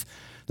faith,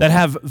 that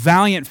have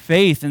valiant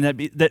faith, and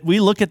that we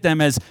look at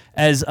them as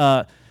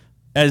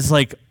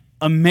like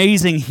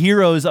amazing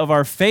heroes of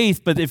our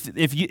faith. But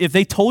if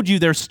they told you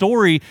their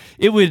story,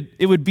 it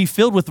would be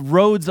filled with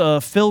roads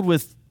filled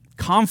with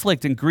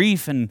conflict and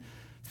grief and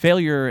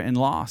failure and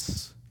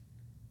loss.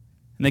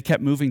 And they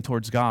kept moving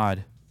towards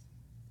God.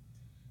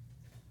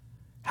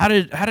 How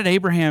did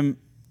Abraham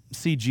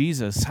see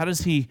Jesus? How does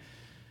he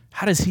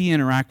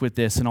interact with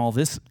this and all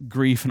this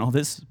grief and all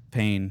this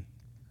pain?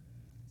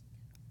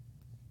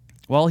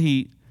 Well,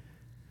 he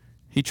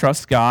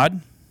trusts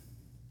God.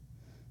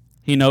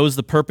 He knows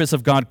the purpose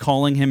of God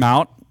calling him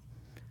out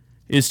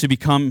is to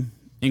become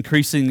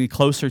increasingly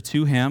closer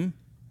to him.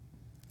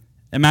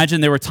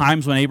 Imagine there were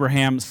times when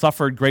Abraham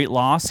suffered great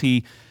loss.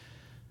 He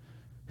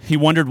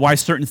wondered why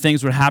certain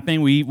things were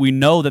happening. We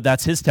know that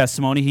that's his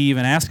testimony. He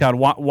even asked God,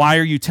 why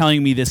are you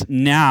telling me this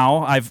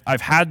now?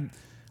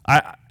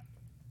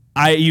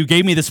 You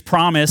gave me this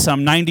promise.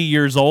 I'm 90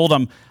 years old.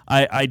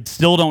 I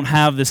still don't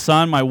have the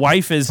son. My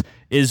wife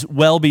is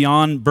well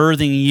beyond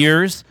birthing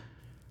years.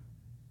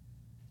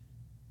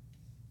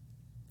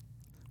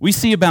 We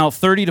see about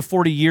 30 to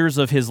 40 years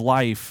of his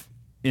life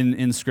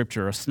in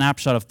Scripture, a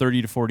snapshot of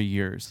 30 to 40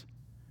 years.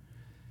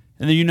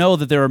 And then you know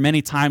that there are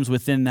many times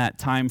within that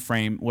time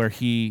frame where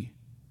he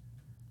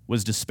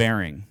was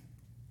despairing.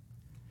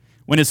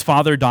 When his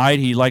father died,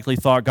 he likely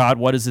thought, God,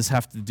 what does this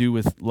have to do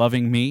with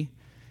loving me?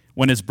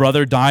 When his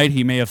brother died,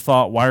 he may have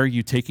thought, why are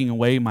you taking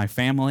away my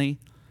family?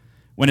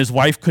 When his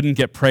wife couldn't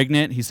get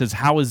pregnant, he says,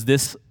 how is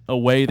this a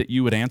way that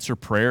you would answer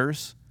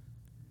prayers?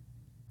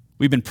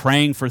 We've been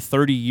praying for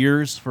 30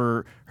 years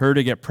for her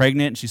to get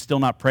pregnant, and she's still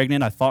not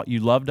pregnant. I thought you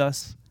loved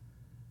us.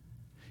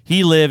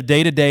 He lived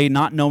day to day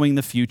not knowing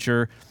the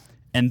future,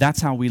 and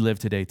that's how we live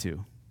today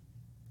too.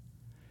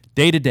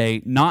 Day to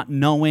day not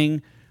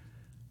knowing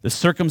the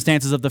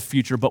circumstances of the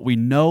future, but we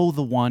know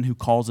the one who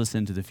calls us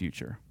into the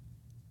future.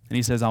 And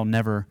he says, I'll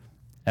never,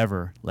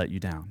 ever let you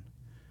down.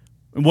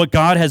 And what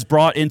God has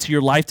brought into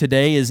your life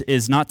today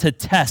is not to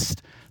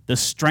test the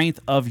strength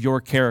of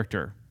your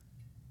character,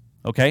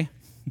 okay?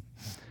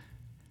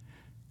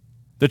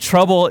 The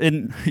trouble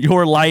in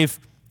your life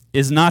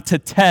is not to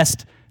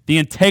test the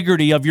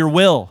integrity of your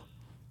will.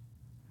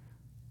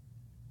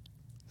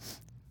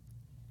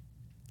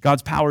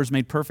 God's power is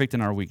made perfect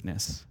in our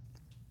weakness.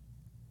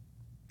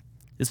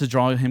 This is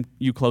drawing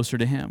you closer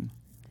to him.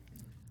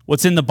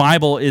 What's in the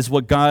Bible is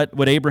what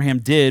Abraham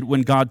did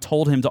when God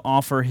told him to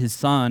offer his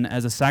son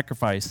as a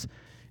sacrifice.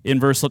 In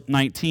verse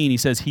 19, he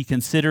says, he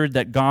considered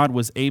that God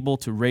was able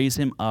to raise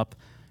him up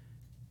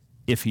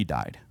if he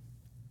died.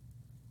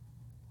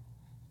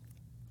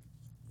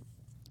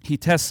 He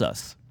tests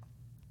us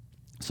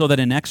so that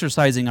in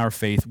exercising our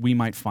faith, we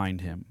might find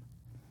him.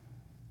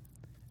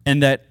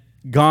 And that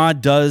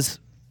God does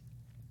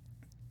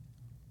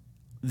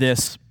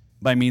this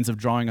by means of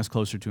drawing us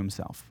closer to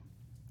himself.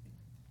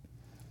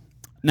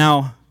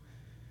 Now,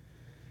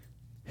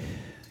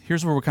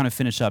 here's where we're kind of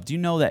finish up. Do you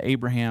know that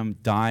Abraham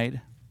died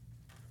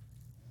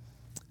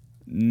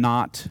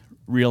not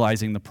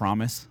realizing the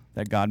promise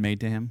that God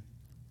made to him?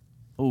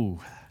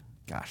 Oh,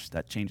 gosh,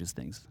 that changes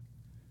things.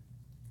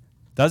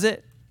 Does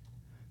it?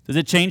 Does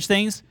it change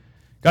things?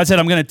 God said,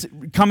 I'm going to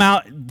come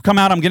out,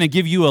 I'm going to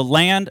give you a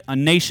land, a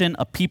nation,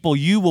 a people.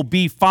 You will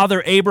be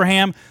Father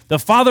Abraham, the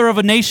father of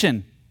a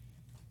nation.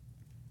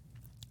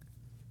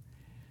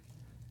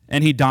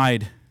 And he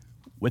died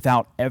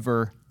without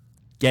ever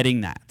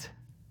getting that.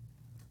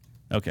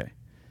 Okay.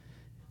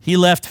 He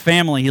left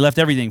family. He left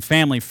everything.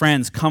 Family,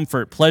 friends,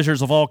 comfort,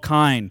 pleasures of all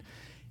kind.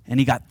 And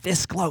he got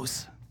this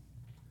close.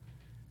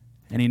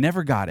 And he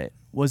never got it.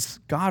 Was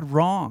God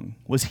wrong?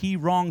 Was he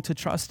wrong to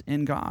trust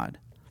in God?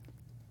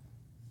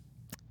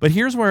 But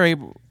here's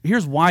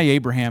why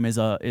Abraham is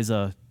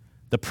the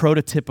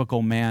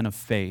prototypical man of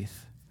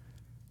faith,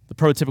 the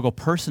prototypical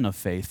person of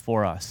faith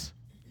for us.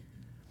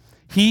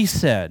 He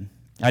said,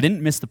 I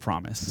didn't miss the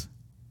promise,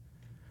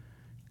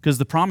 because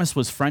the promise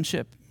was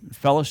friendship,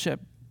 fellowship,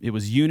 it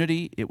was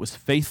unity, it was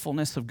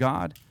faithfulness of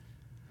God.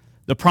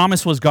 The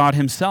promise was God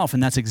himself,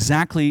 and that's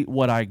exactly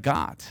what I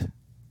got.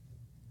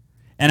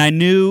 And I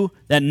knew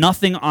that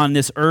nothing on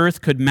this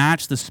earth could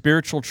match the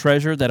spiritual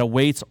treasure that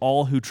awaits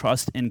all who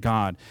trust in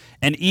God.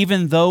 And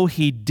even though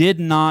he did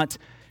not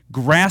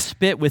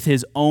grasp it with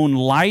his own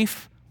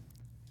life,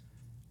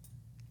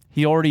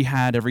 he already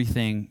had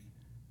everything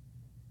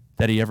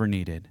that he ever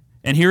needed.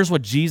 And here's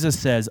what Jesus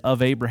says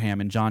of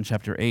Abraham in John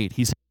chapter 8.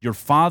 He said, your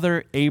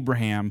father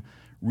Abraham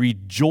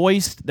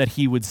rejoiced that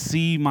he would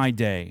see my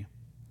day.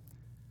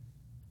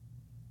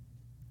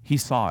 He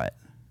saw it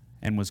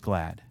and was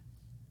glad.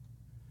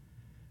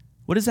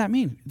 What does that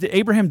mean?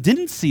 Abraham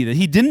didn't see that.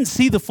 He didn't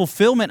see the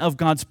fulfillment of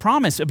God's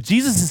promise.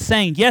 Jesus is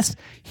saying, yes,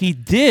 he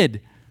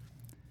did.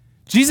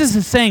 Jesus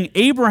is saying,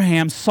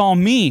 Abraham saw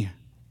me.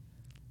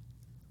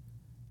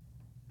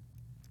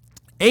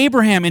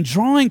 Abraham, in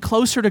drawing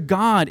closer to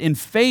God, in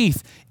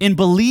faith, in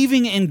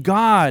believing in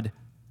God,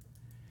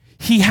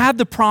 he had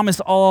the promise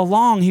all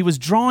along. He was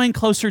drawing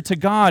closer to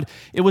God.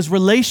 It was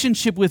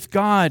relationship with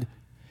God.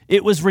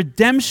 It was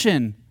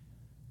redemption.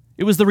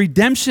 It was the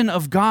redemption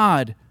of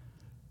God.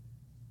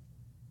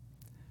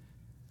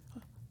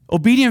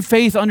 Obedient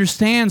faith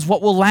understands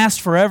what will last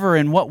forever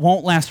and what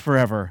won't last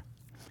forever.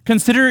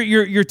 Consider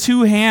your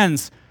two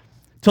hands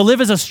to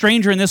live as a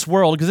stranger in this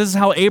world, because this is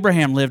how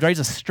Abraham lived, right? He's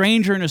a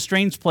stranger in a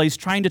strange place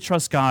trying to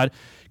trust God.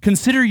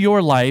 Consider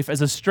your life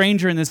as a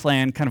stranger in this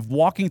land, kind of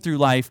walking through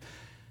life,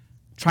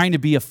 trying to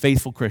be a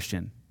faithful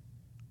Christian.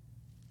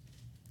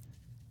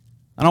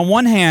 And on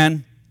one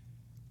hand,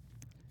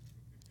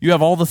 you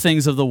have all the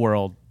things of the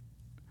world.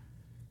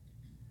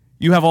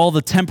 You have all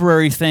the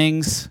temporary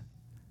things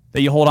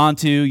that you hold on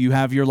to. You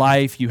have your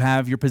life, you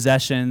have your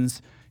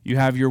possessions, you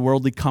have your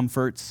worldly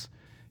comforts,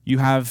 you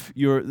have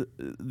your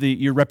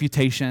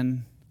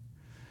reputation.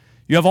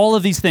 You have all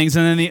of these things,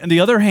 and then on the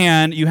other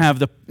hand, you have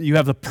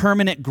the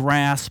permanent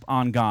grasp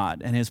on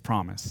God and his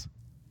promise.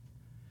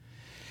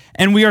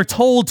 And we are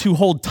told to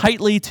hold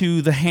tightly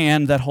to the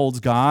hand that holds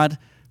God,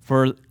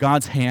 for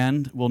God's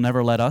hand will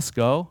never let us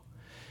go.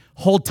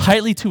 Hold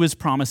tightly to his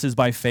promises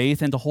by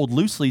faith, and to hold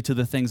loosely to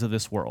the things of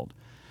this world.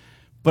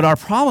 But our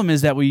problem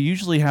is that we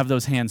usually have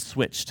those hands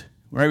switched,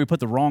 right? We put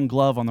the wrong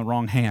glove on the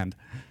wrong hand.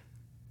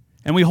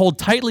 And we hold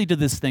tightly to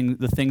the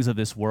things of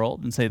this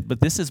world and say,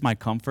 but this is my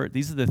comfort.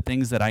 These are the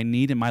things that I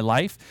need in my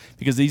life,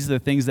 because these are the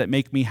things that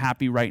make me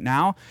happy right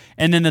now.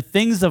 And then the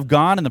things of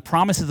God and the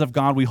promises of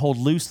God we hold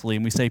loosely,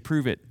 and we say,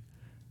 prove it.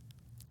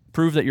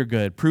 Prove that you're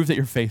good. Prove that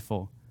you're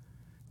faithful.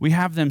 We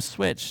have them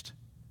switched.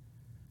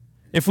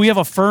 If we have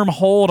a firm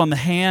hold on the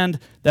hand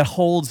that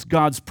holds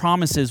God's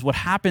promises, what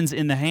happens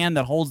in the hand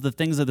that holds the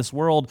things of this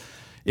world,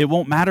 it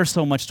won't matter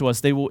so much to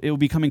us. It will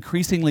become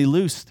increasingly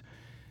loosed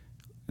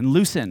and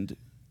loosened.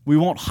 We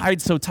won't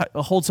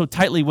hold so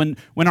tightly.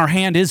 When our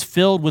hand is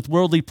filled with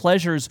worldly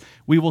pleasures,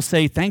 we will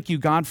say, thank you,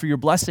 God, for your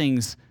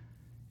blessings.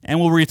 And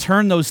we'll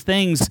return those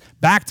things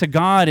back to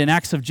God in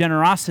acts of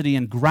generosity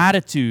and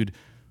gratitude.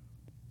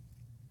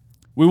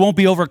 We won't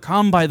be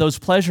overcome by those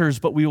pleasures,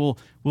 but we'll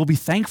be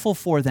thankful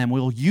for them.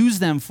 We'll use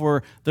them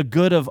for the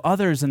good of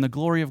others and the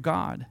glory of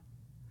God,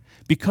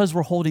 because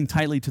we're holding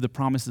tightly to the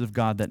promises of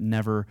God that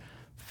never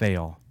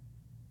fail.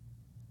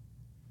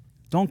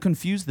 Don't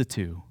confuse the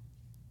two.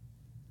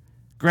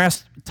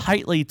 Grasp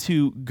tightly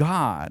to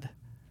God.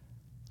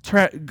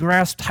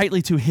 Grasp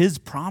tightly to his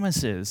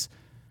promises.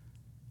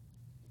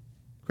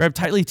 Grab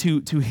tightly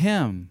to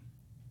him.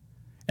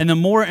 And the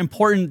more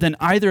important than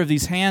either of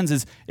these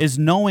hands is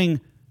knowing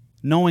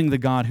the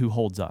God who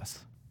holds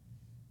us.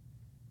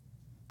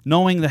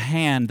 Knowing the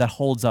hand that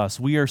holds us.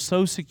 We are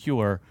so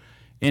secure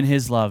in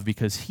his love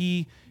because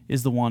he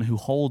is the one who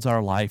holds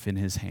our life in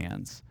his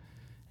hands,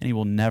 and he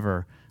will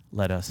never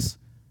let us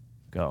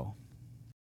go.